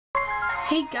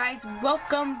Hey guys,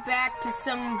 welcome back to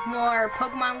some more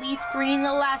Pokemon LeafGreen.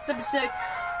 The last episode,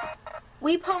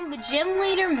 we pwned the gym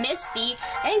leader, Misty,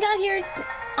 and got here,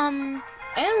 and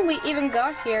we even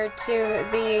got here to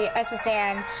the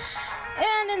SSN.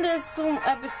 And in this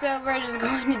episode, we're just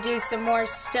going to do some more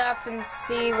stuff and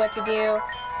see what to do.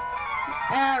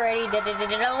 Alrighty,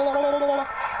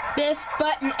 best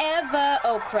button ever.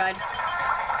 Oh crud.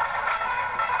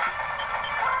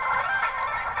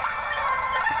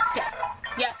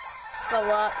 Yes,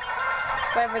 level up.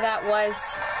 Whatever that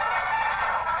was.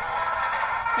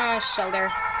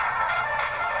 Shelter.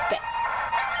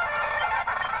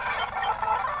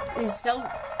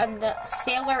 The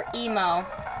Sailor Emo.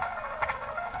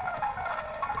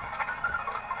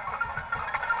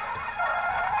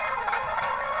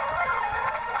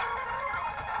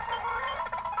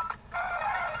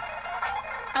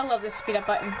 I love this speed up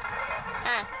button.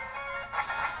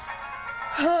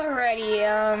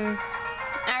 Alrighty,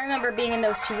 I remember being in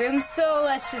those two rooms, so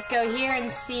let's just go here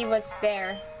and see what's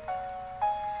there.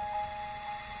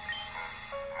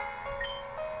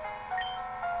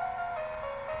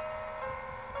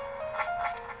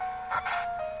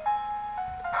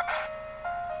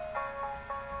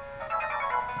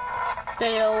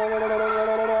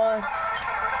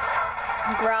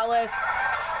 Growlithe.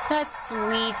 That's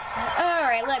sweet.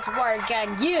 Alright, let's water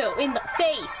gun you in the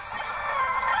face.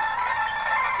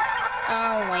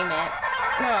 Oh, wait a minute.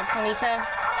 Oh, Ponyta.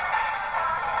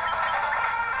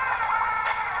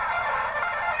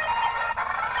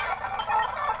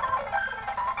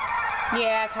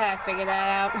 Yeah, I kind of figured that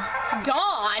out.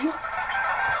 Dawn?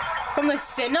 From the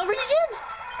Sinnoh region?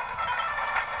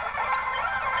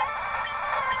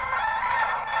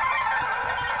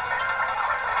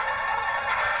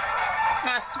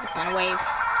 Ah, stupid Thunder Wave.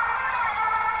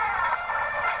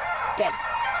 Dead.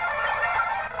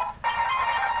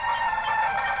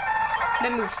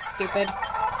 That move's stupid.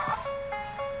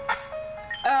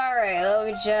 Alright, let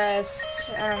me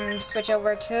just switch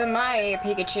over to my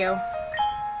Pikachu.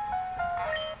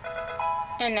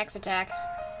 And next attack.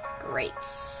 Great.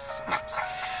 Snaps.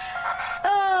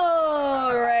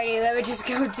 Alrighty, let me just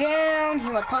go down.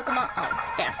 Heal my Pokemon.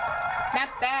 Oh, damn. Not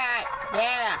that.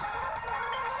 Yeah.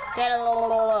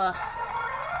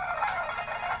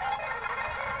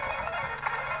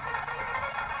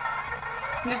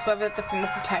 I just love that the female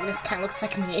protagonist kind of looks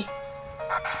like me.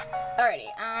 Alrighty,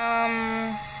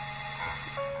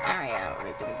 alright,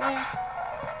 right there.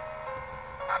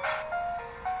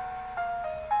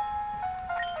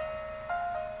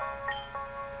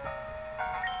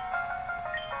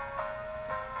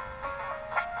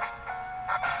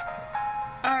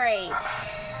 Alright.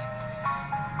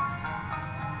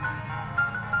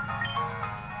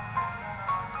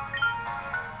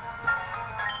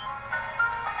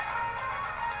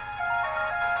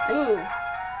 Ooh.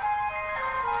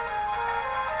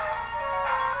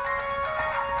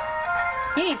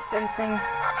 He needs something.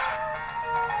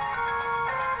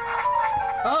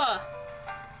 Oh.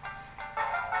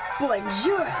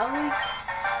 Bonjour, Howie.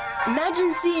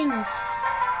 Imagine seeing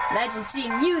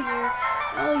you here.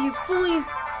 Oh, you fully...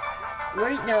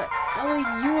 Wait, no. Oh,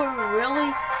 you were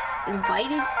really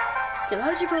invited? So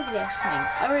how's your Pokedex coming?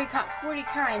 I already caught 40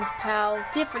 kinds, pal.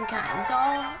 Different kinds,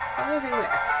 all everywhere.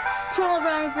 Crawl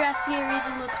around grassy areas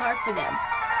and look hard for them.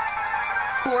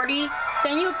 40?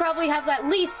 Then you would probably have at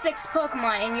least 6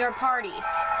 Pokemon in your party.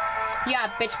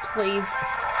 Yeah, bitch, please.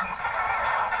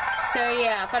 So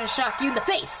yeah, I thought I'd shock you in the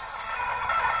face.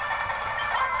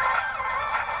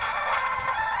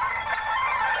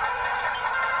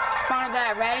 Found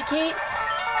that Raticate?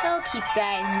 I'll keep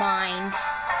that in mind.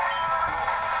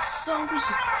 So we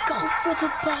go for the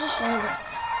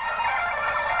balls.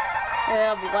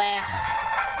 Oh, bleh.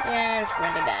 Yeah, I'm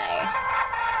going to die.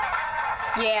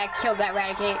 Yeah, I killed that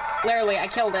Raticate. Literally, I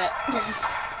killed it.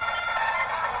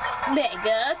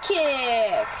 Mega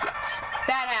kick.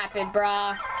 That happened,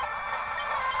 brah.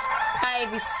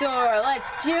 Ivysaur, let's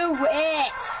do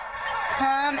it.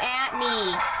 Come at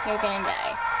me. You're gonna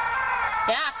die.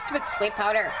 Yeah, stupid sleep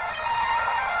powder.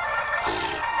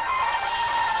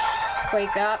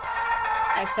 Wake up.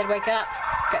 I said wake up.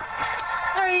 Good.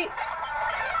 Alright.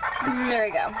 There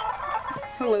we go.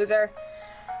 Loser.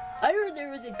 I heard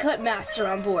there was a cut master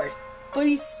on board, but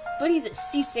he's a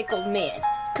seasick old man.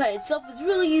 Cut itself is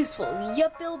really useful.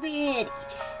 Yup, it'll be handy.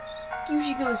 You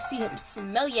should go see him.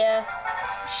 Smell ya.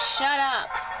 Shut up.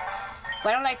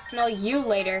 Why don't I smell you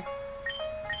later?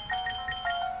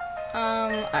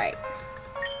 Alright.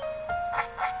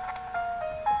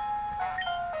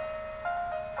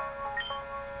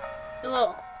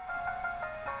 Ugh.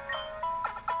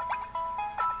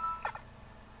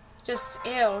 Just,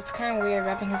 ew, it's kind of weird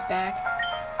rubbing his back.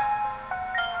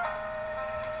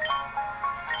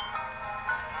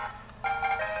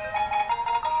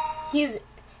 He's,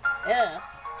 ugh.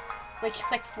 Like,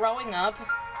 he's like throwing up.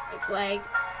 It's like,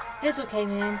 it's okay,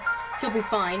 man. You'll be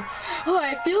fine. Oh,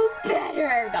 I feel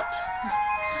better. No.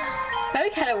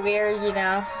 That'd be kind of weird, you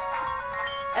know.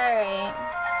 Alright.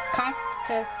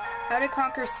 How to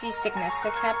conquer seasickness.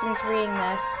 That happens reading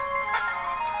this.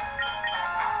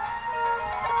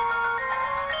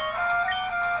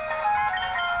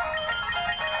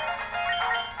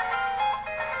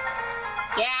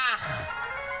 Yeah.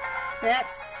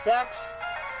 That sucks.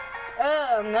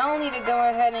 Oh, now I'll need to go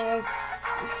ahead and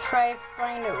try to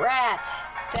find a rat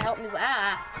to help me.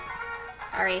 Ah.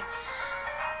 Sorry.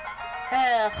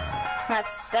 Ugh. That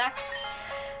sucks.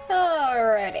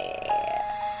 Alrighty.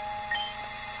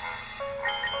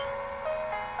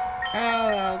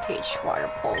 I'll teach Water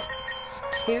Pulse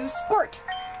to Squirt.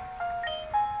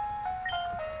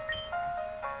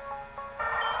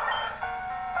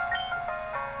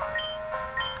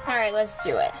 Alright, let's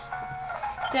do it.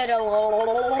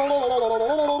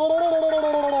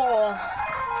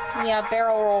 Yeah,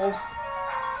 barrel roll.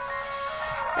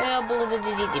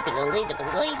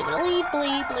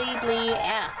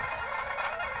 Ah.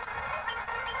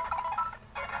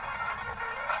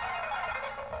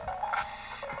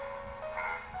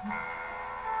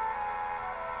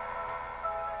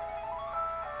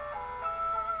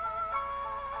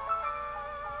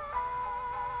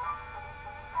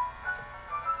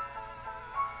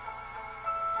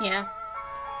 Yeah.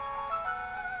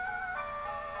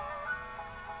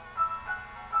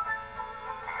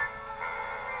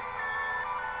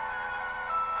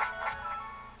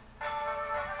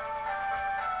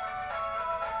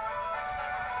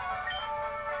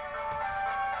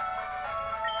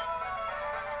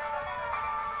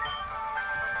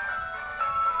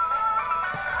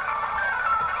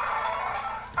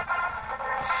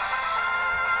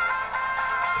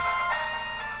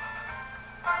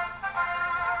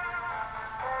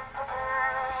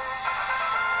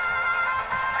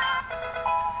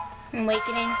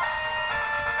 Awakening.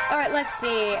 Alright, let's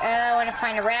see. I want to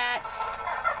find a rat.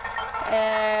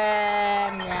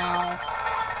 No.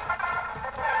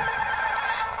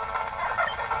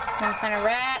 I want to find a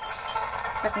rat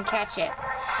so I can catch it.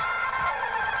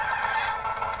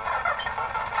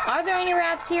 Are there any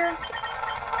rats here?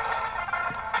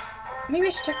 Maybe I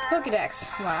should check the Pokedex.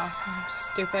 Wow, I'm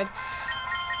stupid.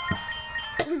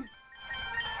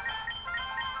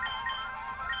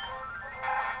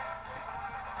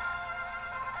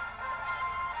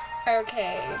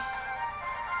 Okay.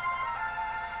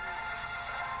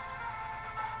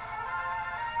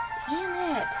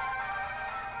 Damn it.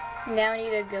 Now I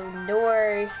need to go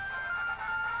north.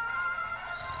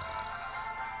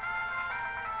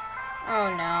 Oh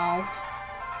no.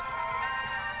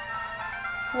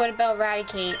 What about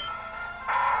Raticate?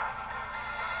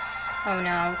 Oh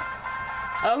no.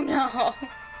 Oh no.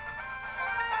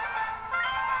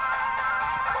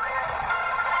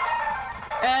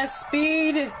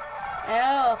 Speed!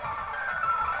 L.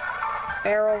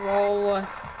 Barrel roll.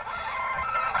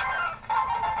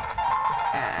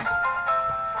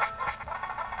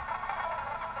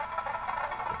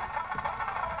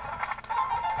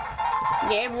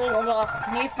 Yeah,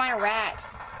 need to find a rat.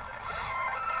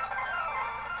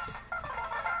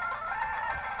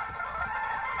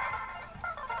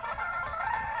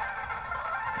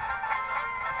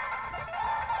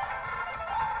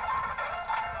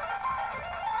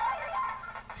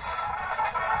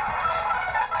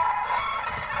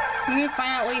 We need to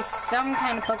find at least some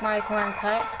kind of Pokemon I can learn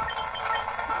cut.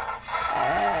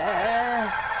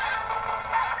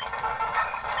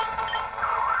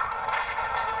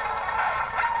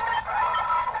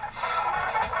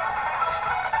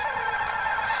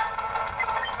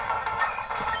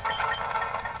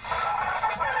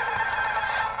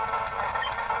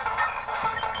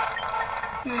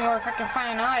 Or if I can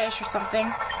find an Oddish or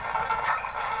something.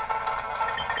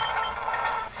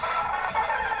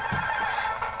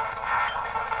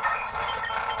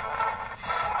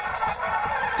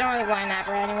 Don't really want an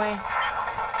Abra anyway.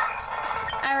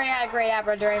 I already had a great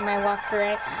Abra during my walk through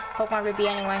it. Pokemon Ruby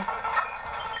anyway.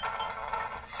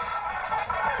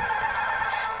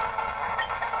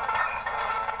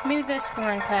 Maybe this can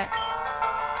learn cut.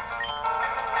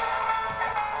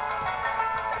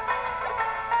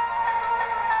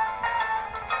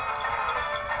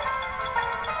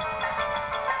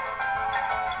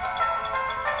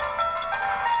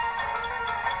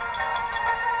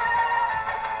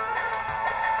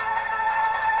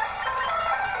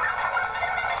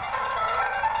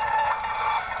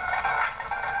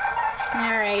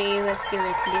 Alrighty, let's see what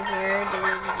we can do here.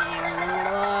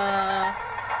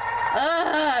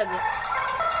 Ugh!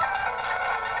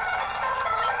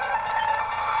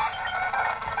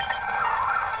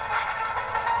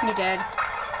 You're dead.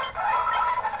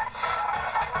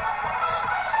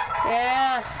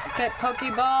 Yeah, get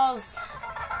Pokeballs.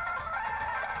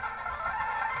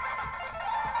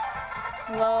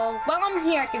 Well, while I'm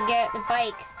here, I could get the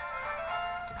bike.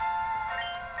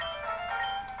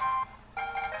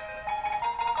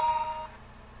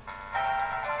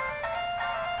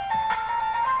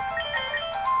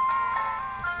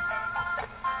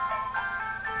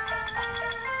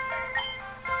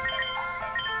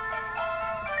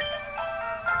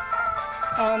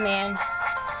 Oh man.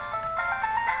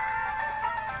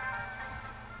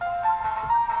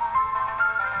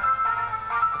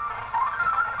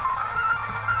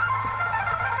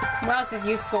 What else is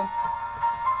useful?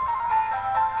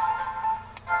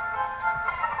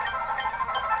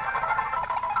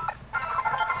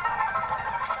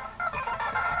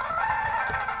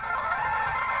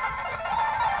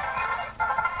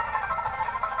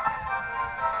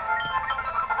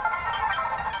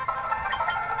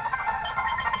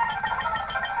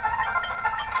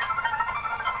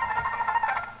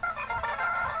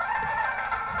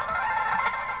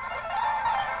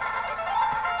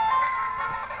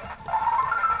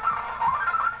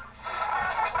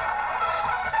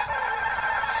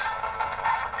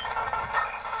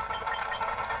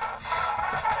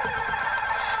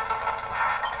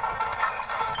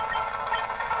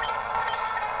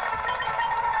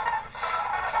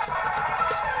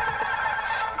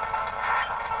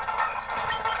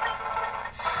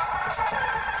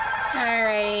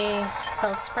 Alrighty,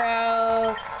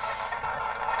 Bellsprout.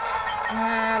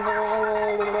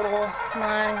 Come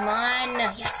on, come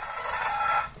on. Yes!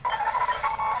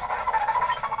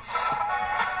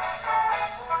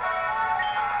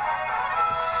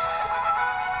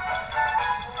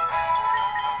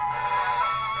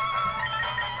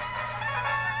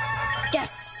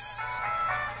 Yes!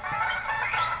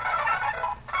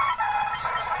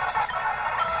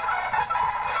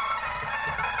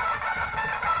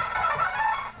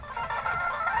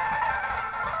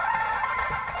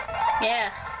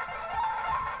 Yeah.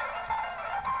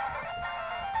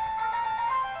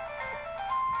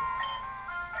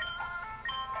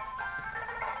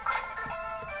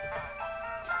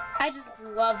 I just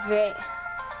love it.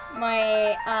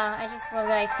 I just love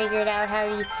that I figured out how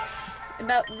to,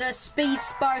 about the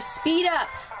space bar speed up.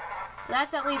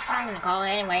 That's at least what I'm gonna call it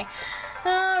anyway.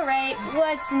 Alright,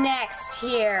 what's next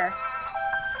here?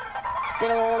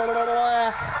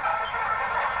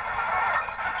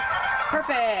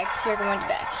 Perfect, you're going to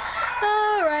die.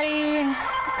 Alrighty,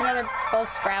 another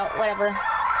Bellsprout, whatever.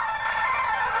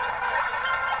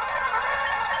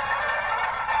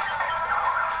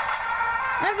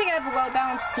 I don't think I have a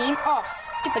well-balanced team. Oh,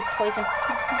 stupid poison.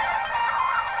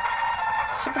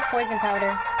 Stupid poison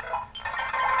powder.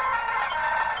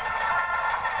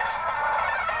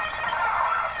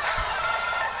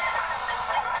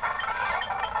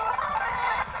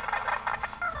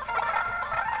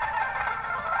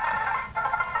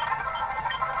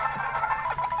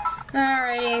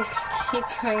 Alrighty, keep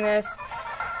doing this.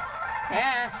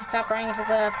 Yeah, stop running into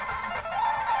the...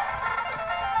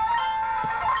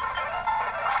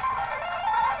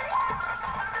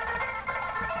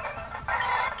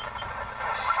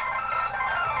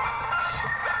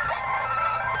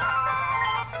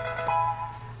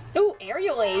 Ooh,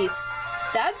 aerial ace.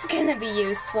 That's gonna be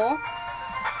useful.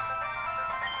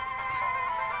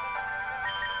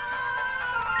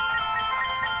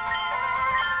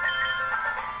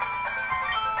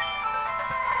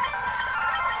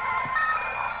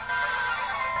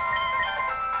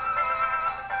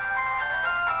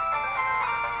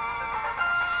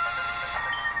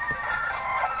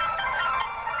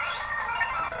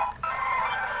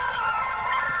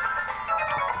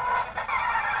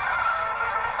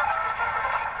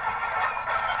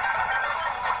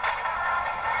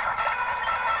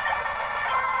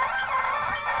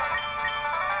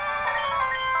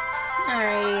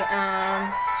 Alrighty,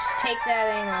 just take that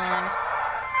thing on.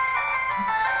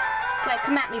 It's like,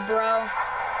 come at me, bro.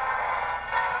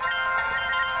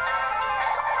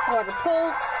 Water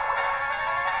pulse.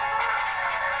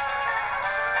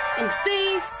 In the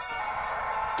face. It's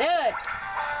dead.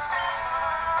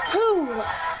 Whew.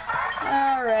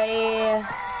 Alrighty.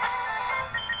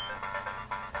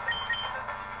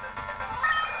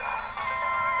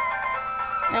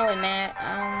 No, wait a minute.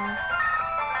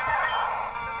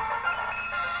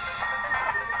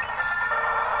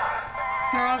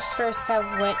 I'll just first have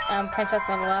Princess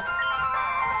level up.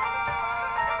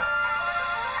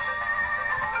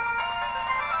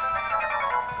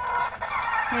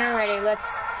 Alrighty,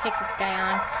 let's take this guy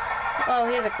on. Oh,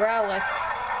 he has a Growlithe.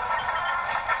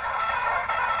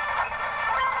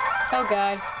 Oh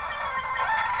god.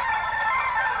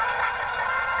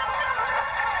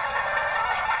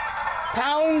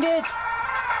 Pound it!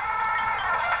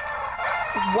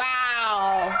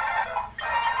 Wow!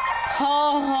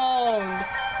 Pound!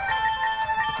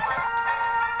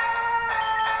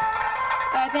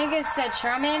 I think it's a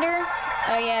Charmander.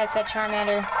 Oh yeah, it's a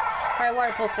Charmander. Alright,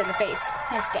 water pulse in the face.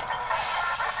 It's dead.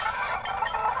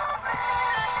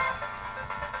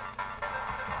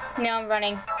 Now I'm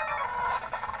running.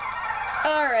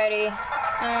 Alrighty.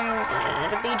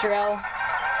 Beedrill.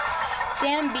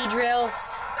 Damn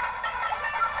Beedrills.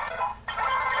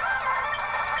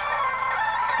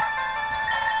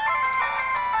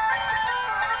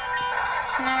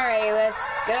 Alright, let's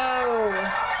go.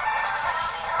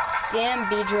 Damn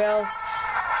Beedrills.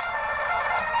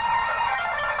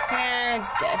 And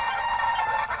it's dead.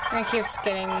 It keeps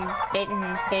getting bitten in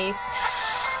the face.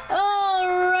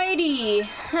 Alrighty.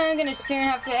 I'm gonna soon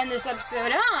have to end this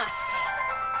episode off.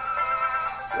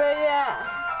 So yeah.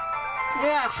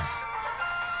 Yeah.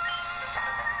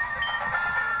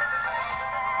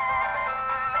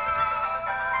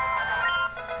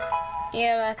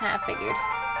 Yeah, I kind of figured.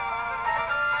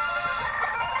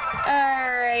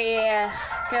 Alright, yeah.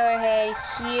 Go ahead,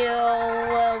 heal.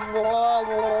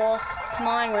 Come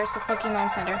on, where's the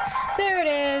Pokemon Center? There it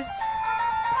is.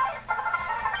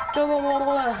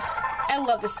 I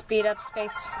love the speed up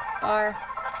space bar.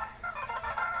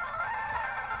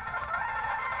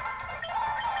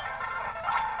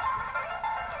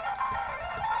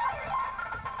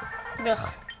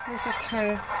 Ugh, this is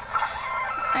kind of...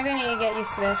 I'm gonna need to get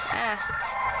used to this. Ah.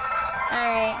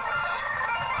 Alright.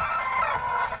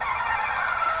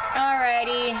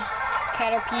 Alrighty.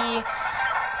 Caterpie.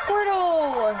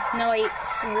 Squirtle! No, wait.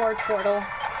 Swartortle.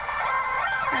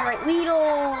 Alright,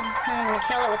 Weedle. I'm gonna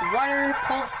kill it with water.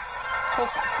 Pulse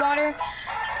with water.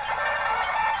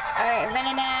 Alright,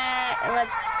 Venonat.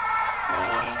 Let's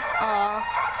see. Aw.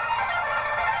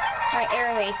 Alright,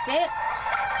 Airlace it.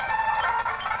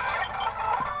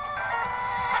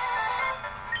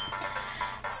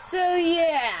 So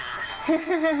yeah.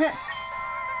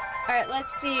 Alright, let's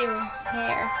see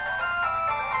here.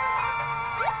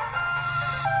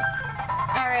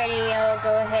 Alrighty, I'll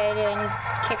go ahead and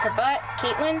kick her butt.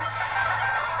 Caitlin.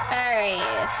 Alright,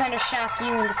 Thundershock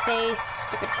you in the face.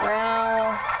 Stupid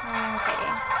growl. Okay.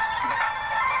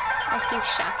 I'll keep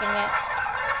shocking it.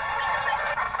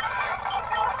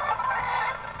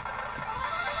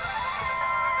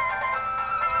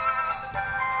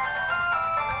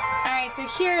 So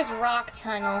here's Rock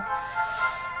Tunnel.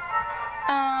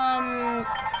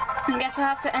 I guess I'll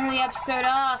have to end the episode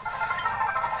off.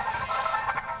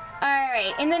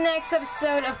 Alright, in the next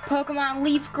episode of Pokemon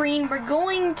Leaf Green, we're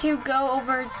going to go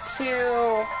over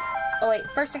to... Oh wait,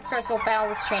 first things first, we'll battle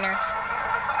this trainer.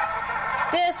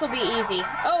 This will be easy.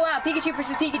 Oh wow, Pikachu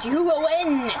versus Pikachu, who will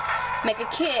win? Make a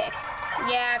kick.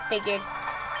 Yeah, I figured.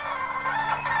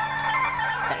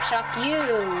 Gotta shock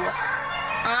you.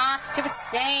 Ah, stupid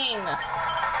Sing.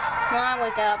 Come on,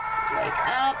 wake up. Wake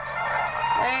up.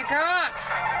 Wake up!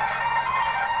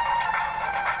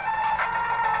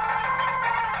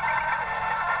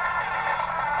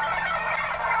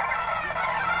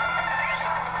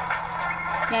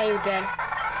 Yeah, you're dead.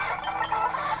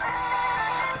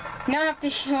 Now I have to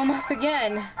heal him up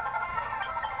again.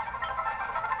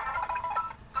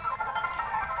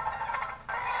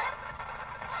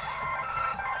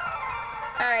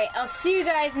 Alright, I'll see you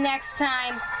guys next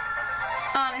time.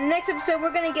 In the next episode,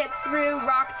 we're gonna get through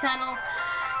Rock Tunnel.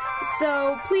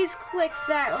 So please click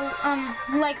that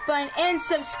like button and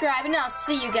subscribe, and I'll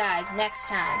see you guys next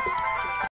time.